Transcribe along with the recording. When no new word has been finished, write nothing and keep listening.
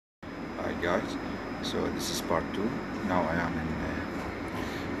guys. So this is part 2. Now I am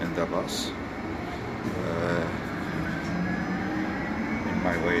in the bus in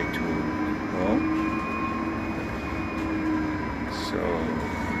my way to home. So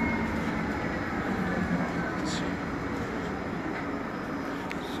let's see.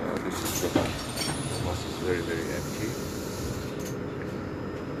 So this is the bus. The bus is very empty,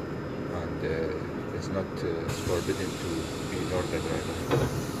 and it's not forbidden to ignore the driver.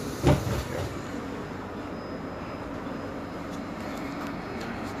 Yeah.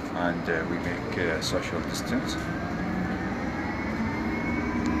 And we make social distance.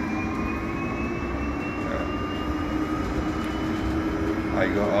 I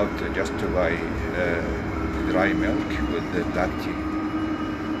go out just to buy dry milk with the black tea,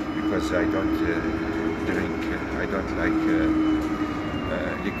 because I don't drink, I don't like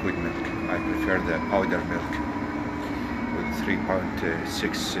liquid milk. I prefer the powder milk with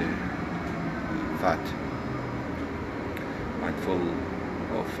 3.6 fat and full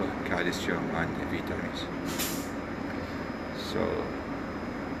of calcium and vitamins. So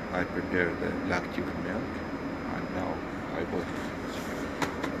I prepare the black tea with milk, and now I bought it.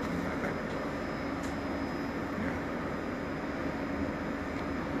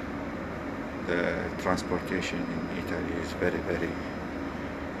 The transportation in Italy is very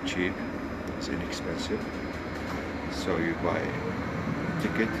cheap. It's inexpensive. So you buy a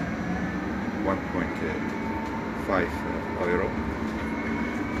ticket, 1.5 euro,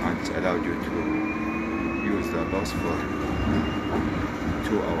 and it's allowed you to use the bus for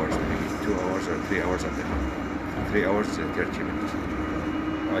 2 hours, maybe 2 hours or 3 hours at the time. 3 hours 30 minutes,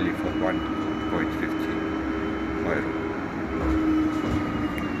 only for 1.50 euro.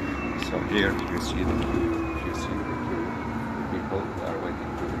 So here you see the queue. You see the queue. People are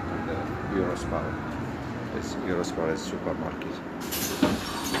waiting to the Eurospar. This Eurospar is supermarket.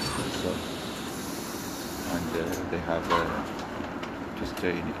 So, and they have to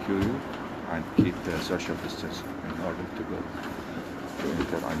stay in the queue and keep social distance in order to go to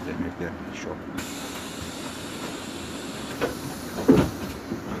enter and then make their shop.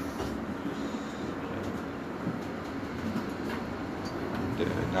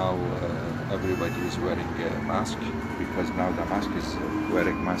 Now everybody is wearing a mask, because now the mask is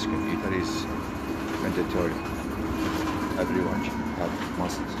wearing mask in Italy is mandatory. Everyone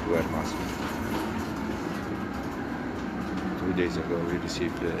must wear mask. 2 days ago we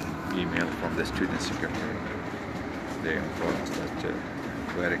received an email from the student secretary. They informed us that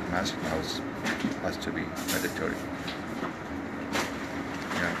wearing mask now has to be mandatory.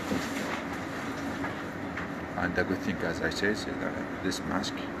 Yeah. And the good thing, as I said, is that these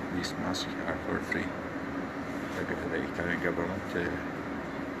masks are for free. The Italian government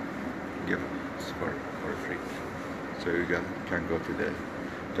gives for free. So you can go to the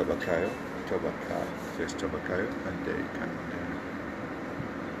tobaccaio, and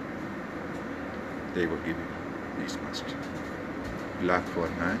they will give you these masks. Black for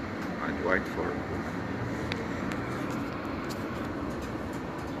men and white for women.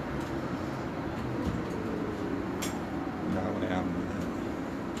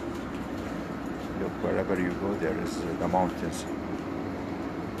 Look, wherever you go, there is the mountains.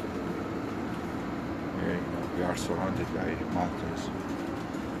 We are surrounded by mountains.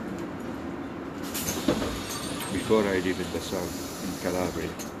 Before I live in the south, in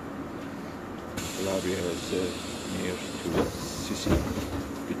Calabria. Calabria is near to Sicily.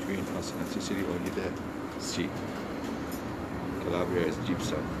 Between us and Sicily, only the sea. Calabria is deep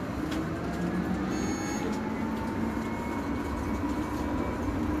south.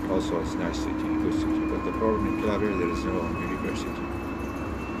 Also, it's a nice city, good city, but the problem in Calabria, there is no university.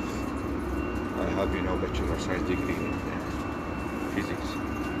 I have, bachelor science degree in physics,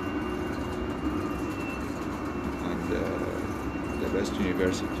 and the best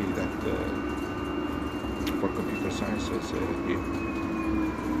university that for computer science is here,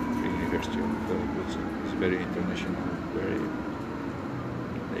 the University of Bozen. It's very international,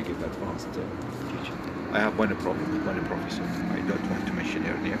 they give advanced teaching. I have one professor. I don't want to mention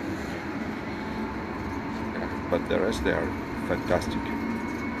her name, but the rest, they are fantastic.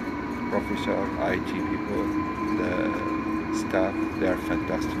 Professor, IT people, the staff, they are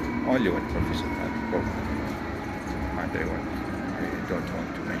fantastic. Only one professor and I don't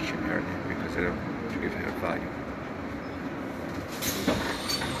want to mention her name because I don't want to give her value.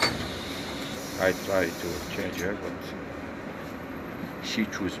 I tried to change her, but she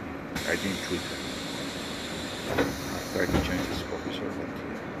chose me. I didn't choose her. I tried to change this professor, but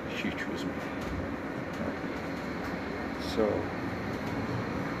she chose me. So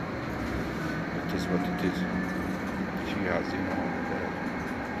it is what it is. She has,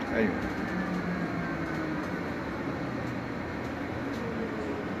 anyway.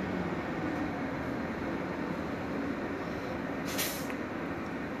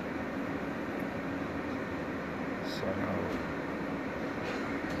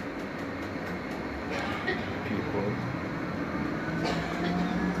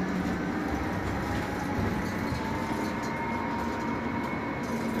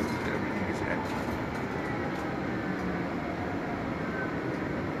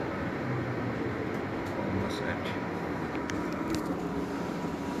 empty.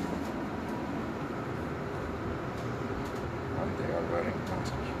 And they are wearing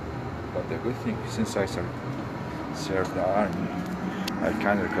masks. But the good thing, since I served the army, I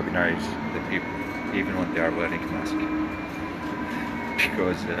can recognize the people even when they are wearing masks.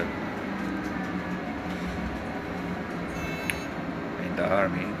 Because in the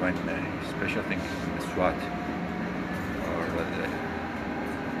army, when special things, the SWAT or the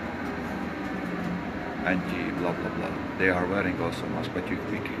anti blah blah blah, they are wearing also masks, but we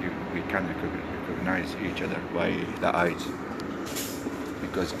can recognize each other by the eyes,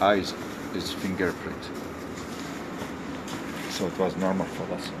 because eyes is fingerprint. So it was normal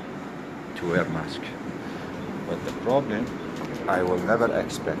for us to wear masks. But the problem, I will never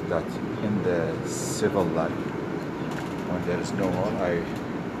expect that in the civil life, when there is no war,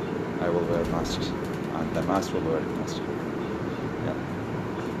 I will wear masks, and the mask will wear masks. Yeah.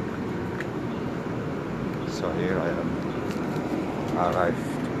 So here I am, arrived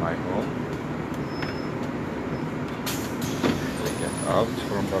to my home. I get out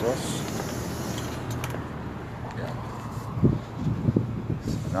from the bus. Yeah.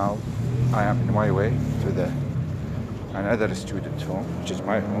 So now I am in my way to another student home, which is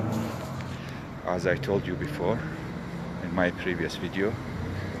my home. As I told you before in my previous video,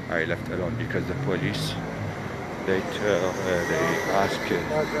 I left alone because the police, they asked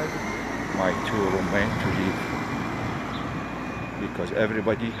my two roommates to leave, because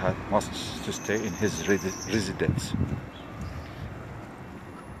everybody must to stay in his residence.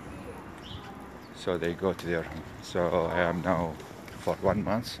 So they go to their home. So I am now for 1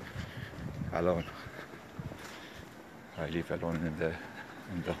 month alone. I live alone in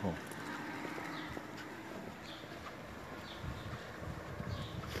the home.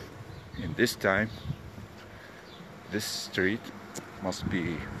 In this time, this street must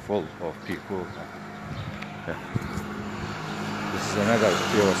be full of people. Yeah. This is another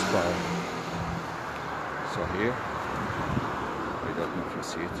Eurostar. So here, I don't know if you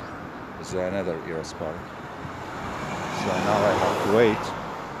see it. This is another Eurostar. So now I have to wait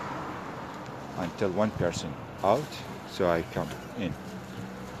until one person out, so I come in.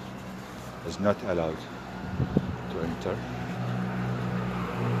 It's not allowed to enter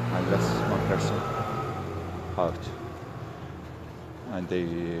unless one person out. And they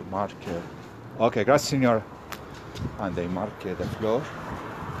mark, okay, grazie signor. And they mark the floor.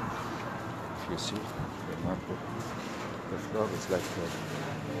 If you see, they mark the floor. It's like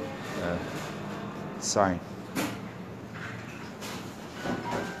a sign.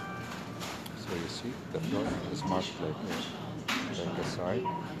 So you see, the floor is marked like a sign.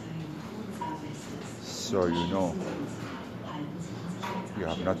 So you know you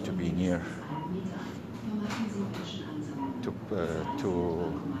have not to be near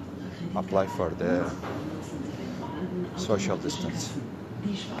to apply for the social distance.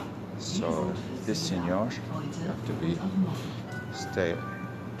 So this senior, you have to stay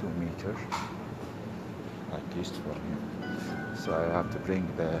 2 meters at least for him. So I have to bring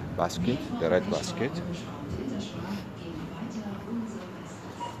the basket, the red basket.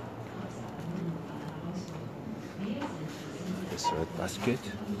 This red basket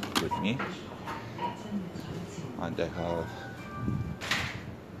with me, and I have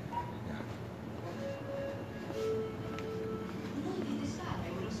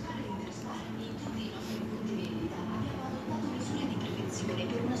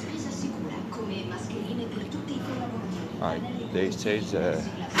they say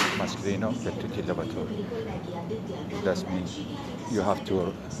mascherino per tutti i lavoratori. That means you have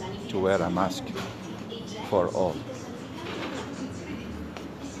to wear a mask for all.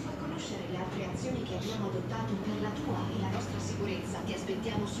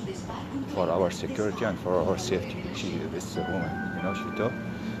 For our security and for our safety. This woman, you know, she told.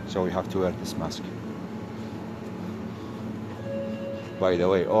 So we have to wear this mask. By the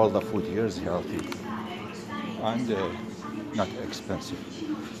way, all the food here is healthy and not expensive.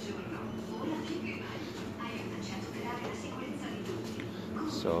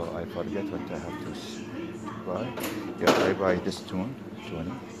 So I forget what I have to buy. Yeah, I buy this tuna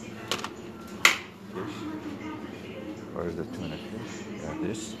fish. Where is the tuna fish? Yeah,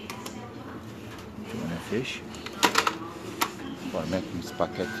 this tuna fish for making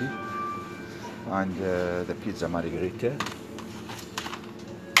spaghetti, and the pizza margherita.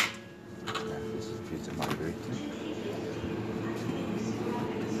 Yeah, this is pizza margherita.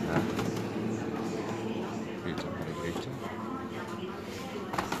 Pizza margherita.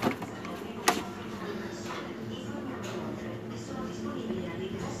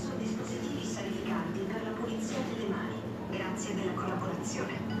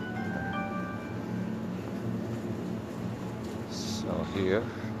 So here,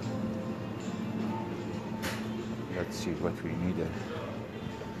 let's see what we needed.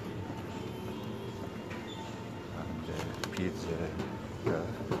 And pizza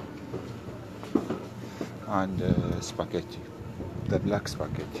and spaghetti. The black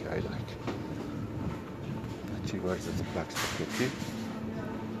spaghetti I like. Let's see where's the black spaghetti.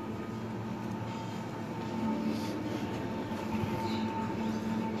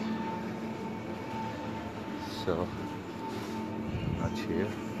 So, not here.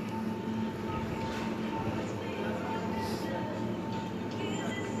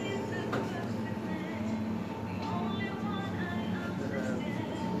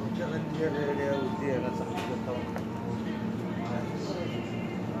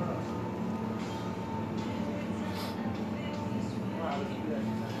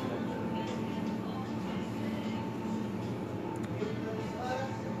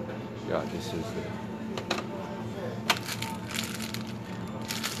 Yeah, this is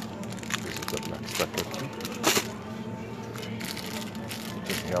the black spaghetti.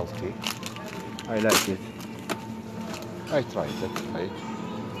 It's healthy. I like it. I tried it, right?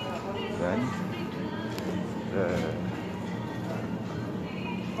 Then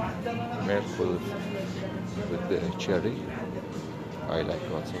milk with the cherry. I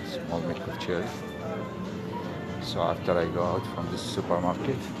like also small milk of cherry. So after I go out from this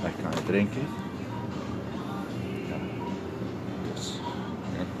supermarket, I can drink it. Just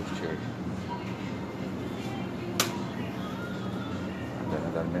milk of cherry. And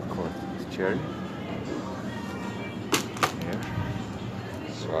another milk with cherry. Here.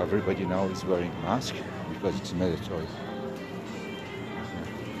 So everybody now is wearing mask because it's mandatory.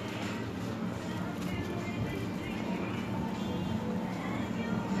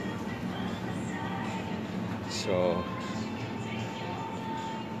 So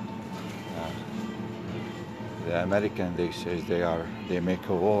the American, they say they make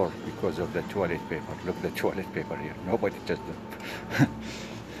a war because of the toilet paper. Look, the toilet paper here. Nobody touched them.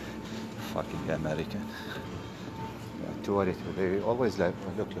 Fucking American. Yeah, toilet. They always like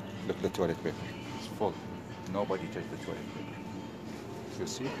look the toilet paper. It's full. Nobody touched the toilet paper. You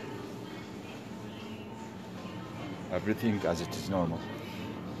see? Everything as it is normal.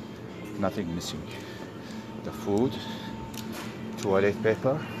 Nothing missing. The food, toilet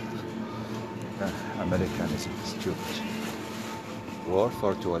paper, Americanism is stupid. War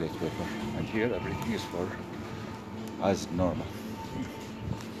for toilet paper, and here everything is for as normal.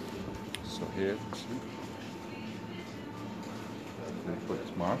 So here, see, they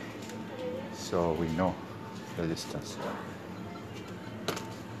put mark, so we know the distance.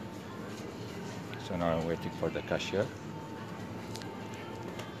 So now I'm waiting for the cashier.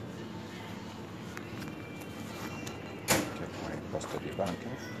 Posto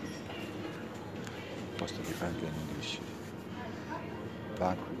di banca in English.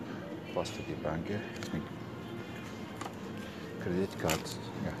 Bank, posto di banca. Credit cards.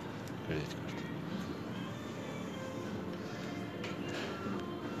 Yeah, credit card.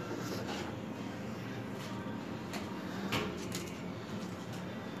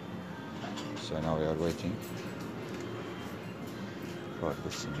 So now we are waiting for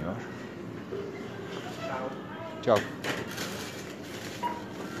the senior. Ciao.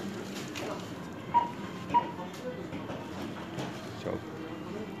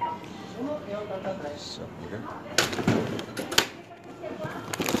 So here.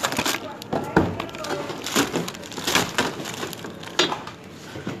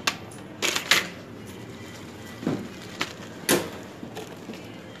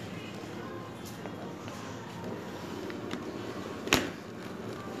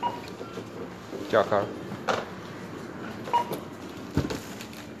 Ciao Carl.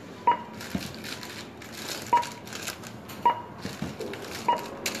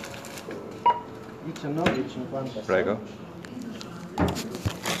 Prego.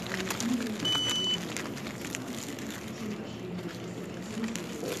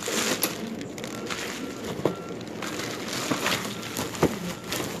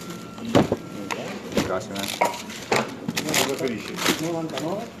 Grazie. Come preferisci?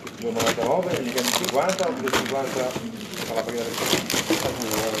 99? 99 e gli cambia 50 oppure 50 alla pagina del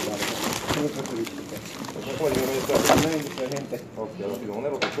Come preferisci? perché poi devono mettere a me indifferente. Ok, allora ti do un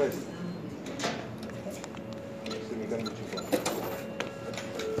euro per questo. Se mi cambio 50.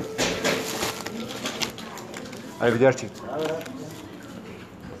 Arrivederci.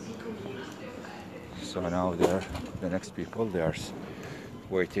 So now the next people, they are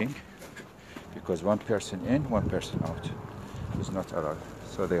waiting because one person in, one person out is not allowed.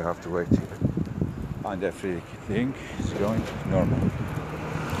 So they have to wait here. And everything is going normal.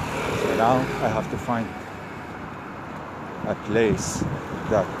 So now I have to find a place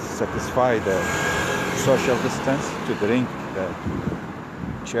that satisfy the social distance to drink the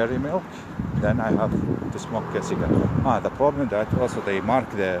cherry milk, then I have to smoke a cigarette. The problem that also they mark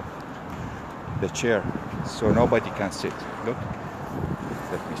the chair so nobody can sit. Look,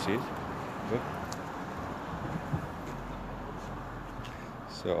 let me see it. Look.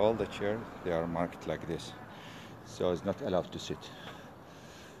 So all the chairs, they are marked like this, so it's not allowed to sit.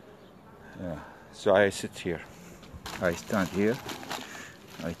 Yeah. So I sit here, I stand here,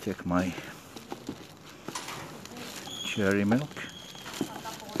 I take my cherry milk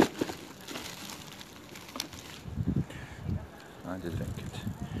and drink it.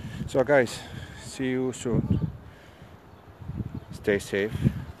 So guys, see you soon. Stay safe.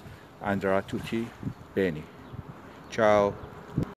 Andra tutti bene. Ciao.